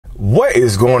What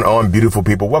is going on, beautiful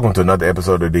people? Welcome to another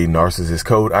episode of the Narcissists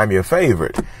Code. I'm your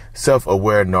favorite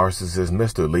self-aware narcissist,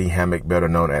 Mr. Lee Hammock, better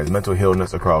known as Mental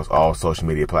Healness, across all social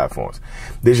media platforms.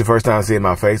 This is your first time seeing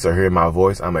my face or hearing my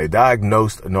voice. I'm a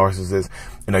diagnosed narcissist,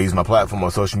 and I use my platform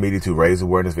on social media to raise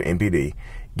awareness for NPD,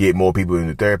 get more people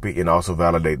into therapy, and also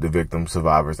validate the victims,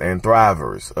 survivors, and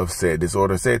thrivers of said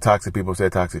disorder, said toxic people,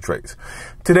 said toxic traits.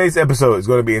 Today's episode is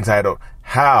going to be entitled,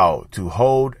 How to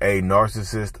Hold a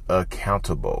Narcissist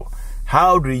Accountable.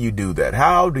 How do you do that?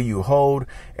 How do you hold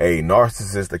a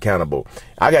narcissist accountable?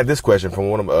 I got this question from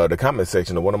one of the comment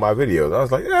section of one of my videos. I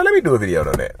was like, yeah, let me do a video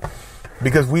on that.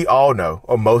 Because we all know,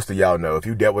 or most of y'all know, if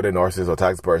you dealt with a narcissist or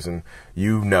toxic person,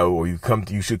 you know, or you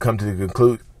should come to the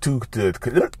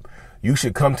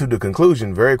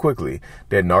conclusion very quickly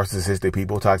that narcissistic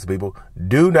people, toxic people,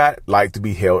 do not like to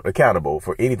be held accountable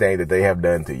for anything that they have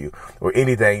done to you or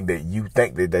anything that you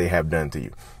think that they have done to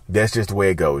you. That's just the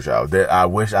way it goes, y'all. I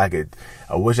wish I could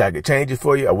change it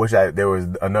for you. I wish there was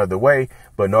another way,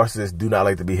 but narcissists do not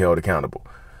like to be held accountable.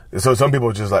 So some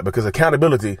people just like, because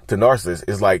accountability to narcissists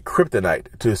is like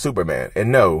kryptonite to Superman.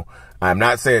 And no, I'm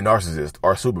not saying narcissists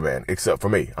are Superman, except for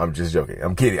me. I'm just joking.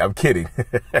 I'm kidding. And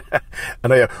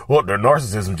well, the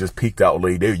narcissism just peaked out,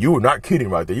 Lee. You were not kidding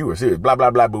right there. You were serious. Blah, blah,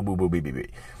 blah, boo, boo, boo, beep, beep,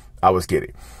 beep. I was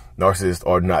kidding. Narcissists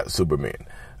are not Supermen.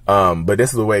 But this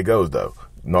is the way it goes, though.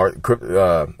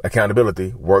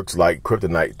 Accountability works like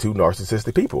kryptonite to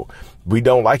narcissistic people. We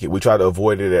don't like it. We try to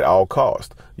avoid it at all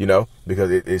costs,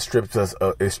 because it strips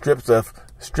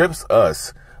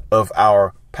us of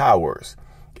our powers.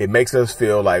 It makes us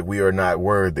feel like we are not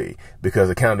worthy,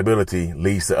 because accountability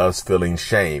leads to us feeling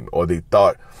shame, or the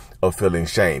thought of feeling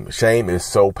shame. Shame is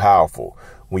so powerful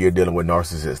when you're dealing with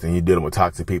narcissists and you're dealing with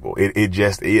toxic people. It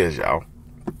just is, y'all.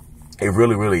 It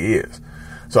really, really is.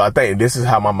 So I think this is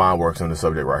how my mind works on the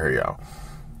subject right here, y'all.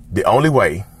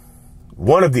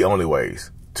 One of the only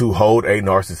ways to hold a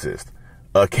narcissist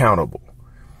accountable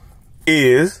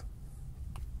is,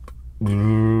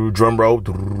 drum roll,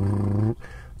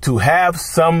 to have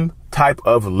some type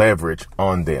of leverage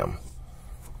on them.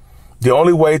 One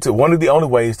of the only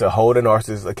ways to hold a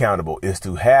narcissist accountable is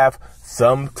to have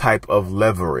some type of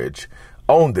leverage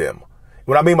on them.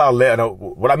 What I mean by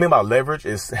leverage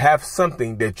is have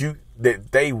something that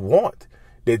they want,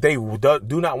 that they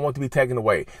do not want to be taken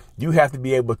away. You have to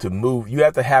be able to move. You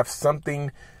have to have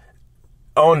something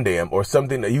on them, or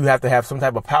something that you have to have some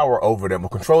type of power over them or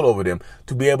control over them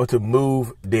to be able to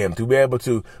move them, to be able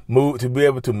to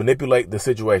manipulate the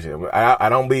situation. I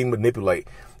don't mean manipulate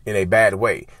in a bad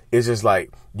way. It's just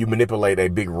like you manipulate a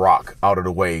big rock out of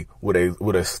the way with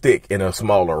a stick in a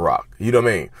smaller rock. You know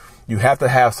what I mean? You have to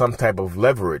have some type of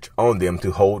leverage on them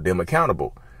to hold them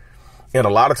accountable. And a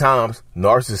lot of times,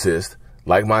 narcissists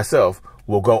like myself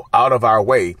will go out of our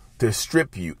way to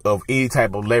strip you of any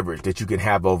type of leverage that you can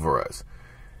have over us.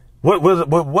 What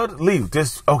Lee?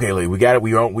 Okay, Lee, we got it.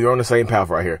 We're on the same path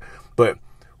right here. But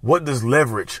what does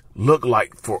leverage look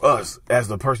like for us as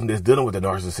the person that's dealing with the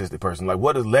narcissistic person? Like,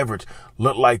 what does leverage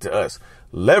look like to us?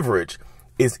 Leverage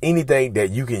is anything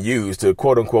that you can use to,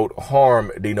 quote unquote,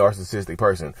 harm the narcissistic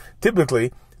person.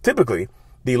 Typically,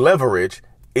 the leverage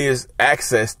is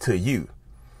access to you.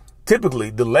 Typically,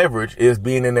 the leverage is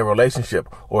being in a relationship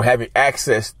or having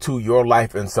access to your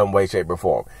life in some way, shape, or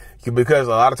form. Because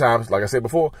a lot of times, like I said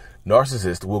before,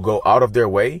 narcissists will go out of their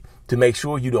way to make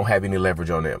sure you don't have any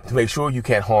leverage on them, to make sure you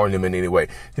can't harm them in any way,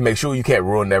 to make sure you can't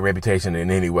ruin their reputation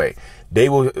in any way. They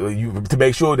will, to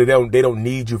make sure that they don't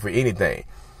need you for anything.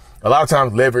 A lot of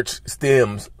times leverage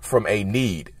stems from a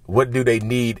need. What do they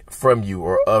need from you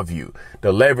or of you?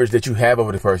 The leverage that you have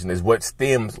over the person is what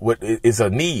is a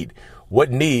need.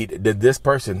 What need did this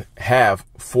person have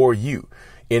for you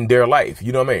in their life?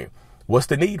 You know what I mean? What's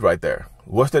the need right there?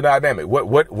 What's the dynamic?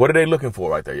 What are they looking for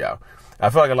right there, y'all? I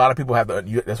feel like a lot of people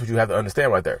that's what you have to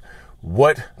understand right there.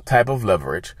 What type of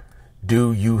leverage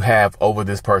do you have over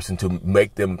this person to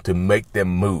make them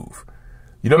move?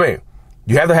 You know what I mean?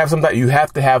 You have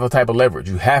to have a type of leverage.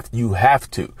 You have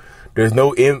to. There's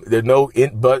no in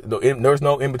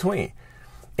between.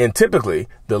 And typically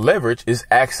the leverage is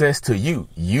access to you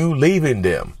leaving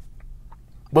them.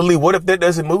 But Lee, what if that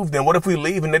doesn't move them? What if we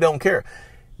leave and they don't care?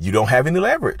 You don't have any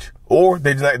leverage, or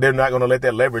they're not going to let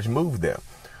that leverage move them.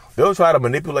 They'll try to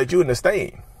manipulate you into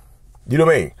staying. You know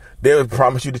what I mean? They'll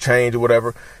promise you to change or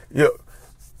whatever.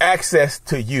 Access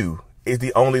to you is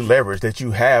the only leverage that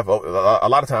you have a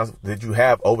lot of times that you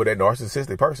have over that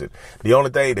narcissistic person. The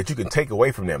only thing that you can take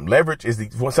away from them. Leverage is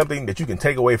something that you can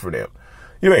take away from them.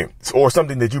 You know what I mean? Or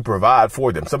something that you provide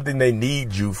for them, something they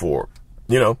need you for.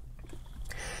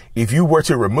 If you were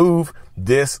to remove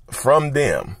this from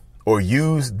them or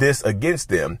use this against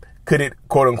them, Could it,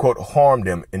 quote unquote, harm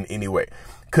them in any way?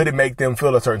 Could it make them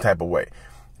feel a certain type of way?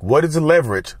 What does the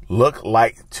leverage look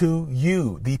like to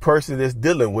you, the person that's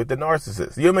dealing with the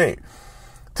narcissist? You know what I mean?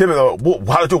 Typically,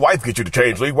 why did your wife get you to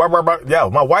change, Lee? Yeah,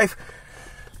 my wife,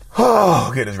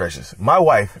 oh, goodness gracious. My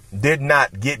wife did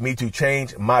not get me to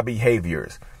change my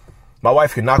behaviors. My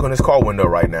wife can knock on this car window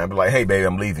right now and be like, hey, baby,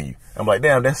 I'm leaving you. I'm like,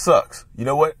 damn, that sucks. You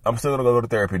know what? I'm still going to go to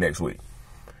therapy next week.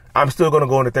 I'm still going to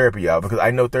go into therapy, y'all, because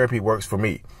I know therapy works for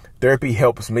me. Therapy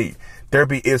helps me.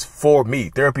 Therapy is for me.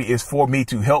 Therapy is for me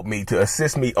to help me, to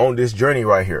assist me on this journey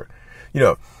right here. You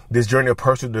know, this journey of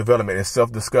personal development and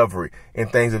self-discovery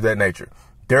and things of that nature.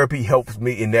 Therapy helps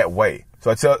me in that way.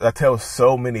 So I tell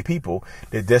so many people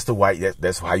that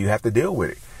that's how you have to deal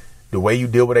with it. The way you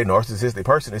deal with a narcissistic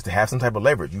person is to have some type of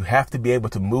leverage. You have to be able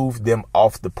to move them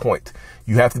off the point.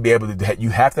 You have to be able to, you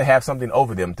have to have something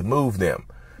over them to move them.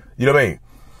 You know what I mean?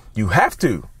 You have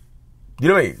to. You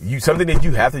know what I mean? Something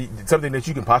that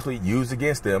you can possibly use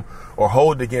against them or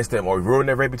hold against them or ruin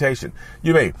their reputation.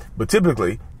 You know what I mean? But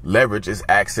typically, leverage is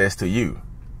access to you.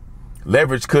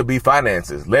 Leverage could be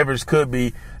finances. Leverage could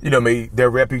be, you know what I mean, their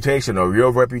reputation or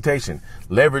your reputation.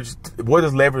 Leverage, what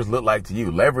does leverage look like to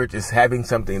you? Leverage is having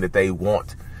something that they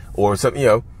want or something, you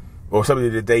know, or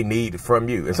something that they need from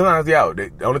you. And sometimes, the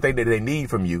only thing that they need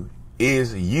from you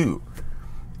is you.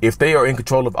 If they are in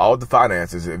control of all the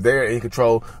finances, if they're in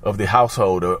control of the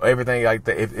household or everything like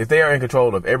that, if they are in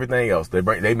control of everything else, they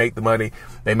make the money,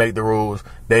 they make the rules,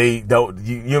 they don't,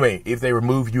 you know what I mean? If they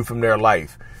remove you from their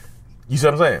life, you see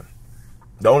what I'm saying?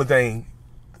 The only thing,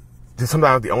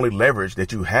 sometimes the only leverage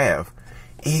that you have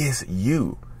is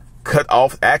you. Cut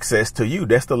off access to you.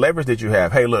 That's the leverage that you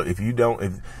have. Hey, look,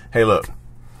 hey, look,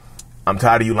 I'm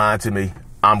tired of you lying to me.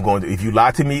 If you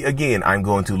lie to me again, I'm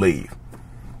going to leave.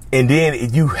 And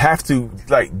then you have to,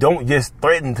 don't just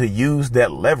threaten to use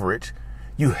that leverage.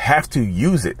 You have to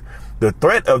use it. The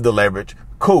threat of the leverage,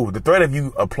 cool. The threat of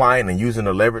you applying and using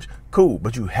the leverage, cool.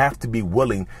 But you have to be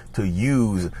willing to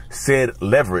use said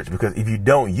leverage, because if you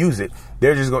don't use it,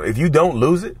 if you don't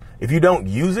use it,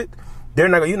 you're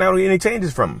not going to get any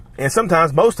changes from them. And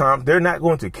sometimes, most times, they're not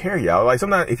going to care, y'all. Like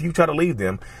sometimes if you try to leave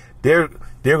them, they're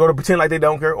going to pretend like they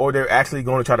don't care, or they're actually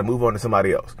going to try to move on to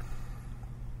somebody else.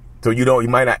 So you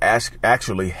might not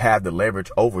actually have the leverage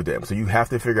over them. So you have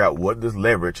to figure out, what does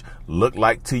leverage look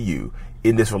like to you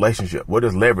in this relationship? What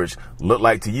does leverage look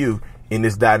like to you in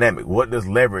this dynamic? What does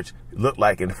leverage look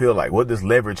like and feel like? What does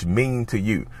leverage mean to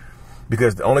you?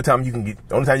 Because the only time you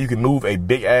can move a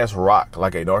big ass rock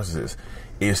like a narcissist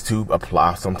is to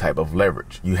apply some type of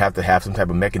leverage. You have to have some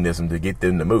type of mechanism to get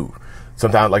them to move.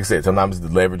 Sometimes, like I said, sometimes the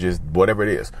leverage is whatever it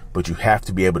is, but you have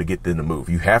to be able to get them to move.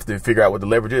 You have to figure out what the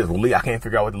leverage is. Well, Lee, I can't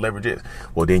figure out what the leverage is.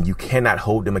 Well, then you cannot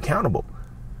hold them accountable.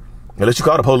 Unless you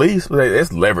call the police,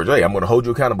 it's leverage. Hey, I'm going to hold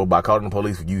you accountable by calling the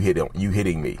police for you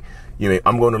hitting me. You know,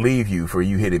 I'm going to leave you for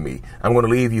you hitting me. I'm going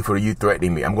to leave you for you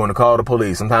threatening me. I'm going to call the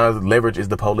police. Sometimes leverage is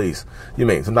the police. You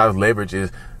know, sometimes leverage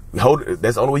is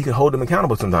that's the only way you can hold them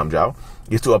accountable sometimes, y'all,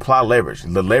 is to apply leverage.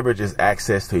 The leverage is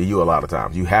access to you a lot of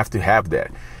times. You have to have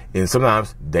that. And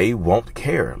sometimes they won't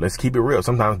care. Let's keep it real.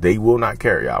 Sometimes they will not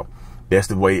care, y'all. That's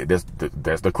the way, that's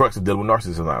the crux of dealing with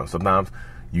narcissists. Sometimes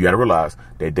you got to realize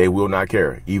that they will not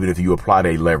care, even if you apply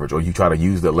their leverage or you try to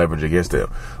use the leverage against them.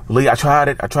 Lee, I tried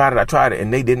it,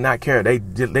 and they did not care. They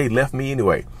left me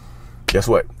anyway. Guess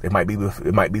what? It might be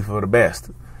for the best.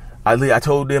 I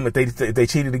told them if they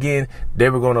cheated again, they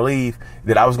were going to leave,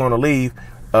 that I was going to leave.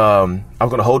 I was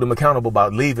going to hold them accountable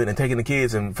about leaving and taking the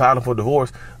kids and filing for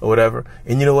divorce or whatever.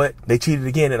 And you know what? They cheated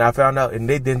again, and I found out, and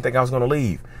they didn't think I was going to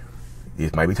leave.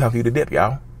 It might be time for you to dip,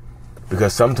 y'all.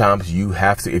 Because sometimes you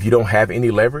have to, if you don't have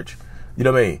any leverage, you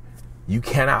know what I mean? You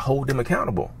cannot hold them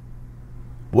accountable.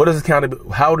 What is accountability?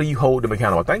 How do you hold them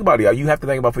accountable? Think about it, y'all. You have to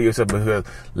think about it for yourself, because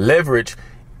leverage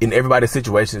in everybody's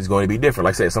situation is going to be different.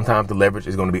 Like I said, sometimes the leverage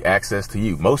is going to be access to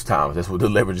you. Most times, that's what the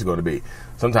leverage is going to be.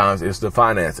 Sometimes it's the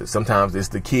finances. Sometimes it's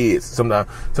the kids. Sometimes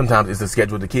it's the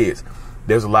schedule of the kids.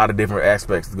 There's a lot of different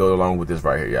aspects to go along with this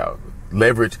right here, y'all.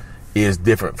 Leverage is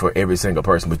different for every single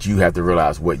person, but you have to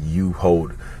realize what you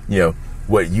hold, you know,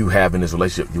 what you have in this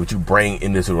relationship, what you bring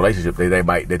in this relationship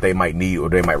that they might need or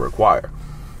they might require.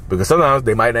 Because sometimes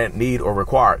they might not need or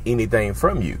require anything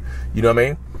from you. You know what I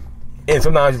mean? And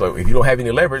sometimes, like, if you don't have any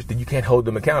leverage, then you can't hold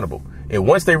them accountable. And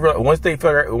once they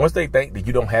think that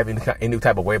you don't have any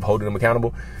type of way of holding them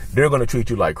accountable, they're going to treat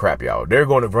you like crap, y'all. They're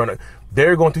going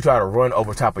to try to run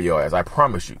over top of your ass. I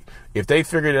promise you. If they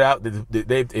figured it out,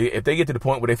 if they get to the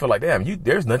point where they feel like, damn,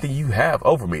 there's nothing you have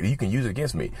over me that you can use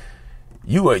against me.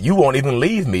 You won't even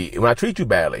leave me when I treat you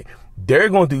badly. They're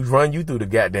going to run you through the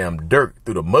goddamn dirt,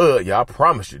 through the mud, y'all. I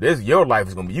promise you. Your life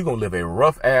is you're going to live a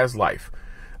rough ass life.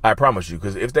 I promise you,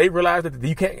 because if they realize that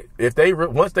you can't,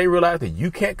 once they realize that you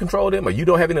can't control them or you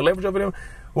don't have any leverage over them,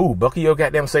 ooh, buckle your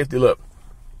goddamn safety. Look,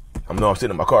 I'm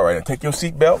sitting in my car right now. Take your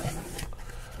seatbelt,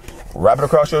 wrap it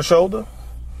across your shoulder,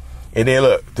 and then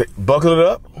look, buckle it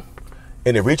up,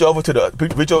 and then reach over to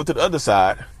the other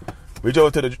side, reach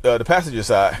over to the passenger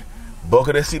side,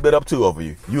 buckle that seatbelt up too over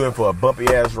you. You in for a bumpy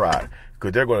ass ride,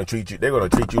 because they're going to treat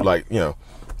you like,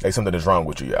 like something is wrong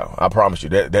with you, y'all. I promise you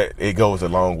that it goes a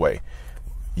long way.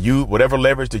 Whatever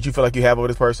leverage that you feel like you have over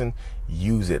this person,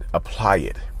 use it, apply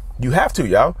it. You have to,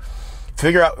 y'all.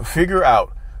 Figure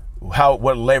out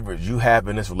what leverage you have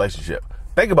in this relationship.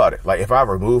 Think about it. Like, if I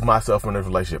remove myself from this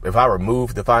relationship, if I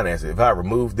remove the finances, if I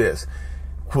remove this,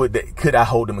 could I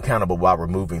hold them accountable while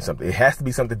removing something? It has to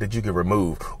be something that you can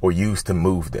remove or use to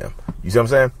move them. You see what I'm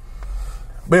saying?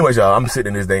 But anyways, y'all, I'm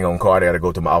sitting in this dang on car. I got to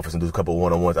go to my office and do a couple of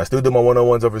one-on-ones. I still do my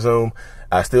one-on-ones over Zoom.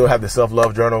 I still have the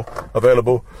self-love journal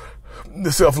available,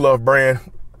 the self-love brand.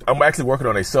 I'm actually working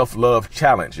on a self-love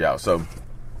challenge, y'all. So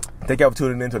thank y'all for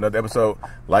tuning in to another episode.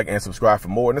 Like and subscribe for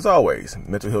more. And as always,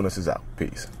 mental illness is out.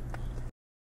 Peace.